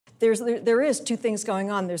there is two things going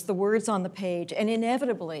on. There's the words on the page, and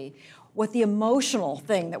inevitably, what the emotional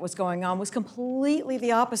thing that was going on was completely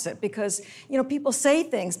the opposite, because people say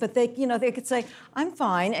things, but they could say I'm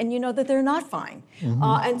fine, and you know that they're not fine,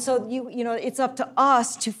 and so it's up to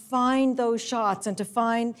us to find those shots and to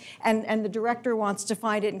find and the director wants to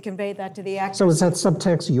find it and convey that to the actors. So is that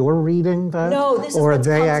subtext you're reading that? No, this is or are what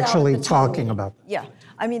they comes out actually of the tone talking meeting. about? Yeah.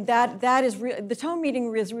 I mean, that is the tone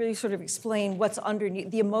meeting is really sort of explain what's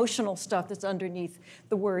underneath, the emotional stuff that's underneath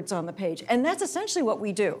the words on the page. And that's essentially what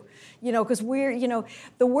we do, because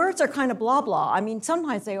the words are kind of blah, blah. I mean,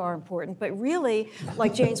 sometimes they are important, but really,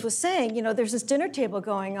 like James was saying, there's this dinner table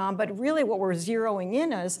going on, but really what we're zeroing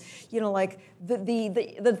in is, like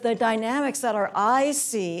the dynamics that our eyes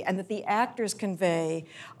see and that the actors convey,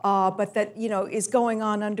 but that, is going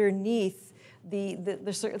on underneath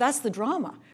that's the drama.